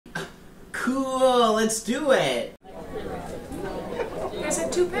Cool, let's do it. You guys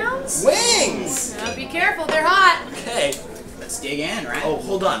had 2 pounds? Wings! Be careful, they're hot. Okay. Let's dig in, right? Oh,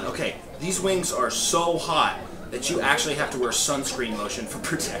 hold on. Okay. These wings are so hot that you actually have to wear sunscreen lotion for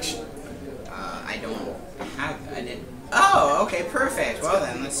protection. I don't have... I didn't... Oh, okay, perfect. Well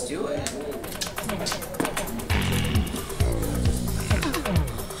then, let's do it.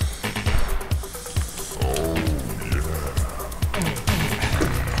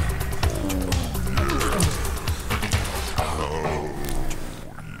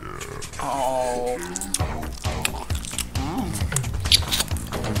 Oh.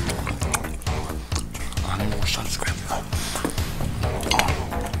 More sunscreen.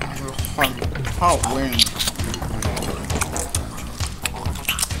 Hot wings.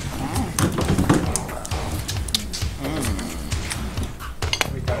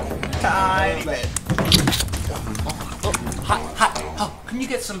 Time. Hot. Oh, can you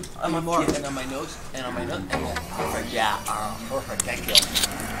get some on my more and on my nose and on my nose? Perfect. Yeah. Perfect. Thank you.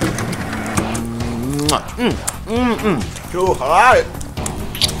 Too hot.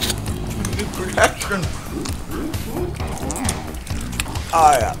 Good protection.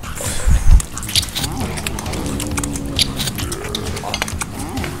 Oh yeah.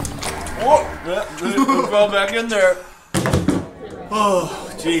 Oh, yeah, it fell back in there. Oh,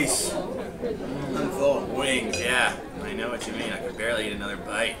 jeez. I'm full of wings. Yeah, I know what you mean. I can barely eat another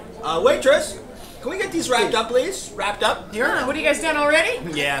bite. Waitress, can we get these wrapped up, please? Wrapped up here? What are you guys done already?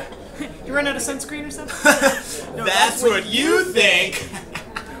 Yeah. You run out of sunscreen or something? No, that's what you think.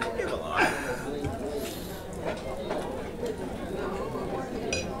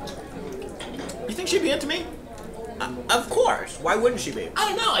 You think she'd be into me? Of course. Why wouldn't she be? I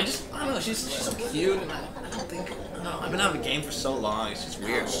don't know. I don't know. She's so cute, and I don't think. No, I've been out of the game for so long. It's just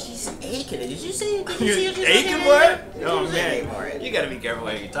weird. She's aching. Did you see? You're aching for it? Oh man, man, you gotta be careful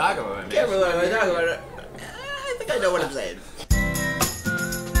what you talk about, man. Careful what I talk about. I think I know what I'm saying.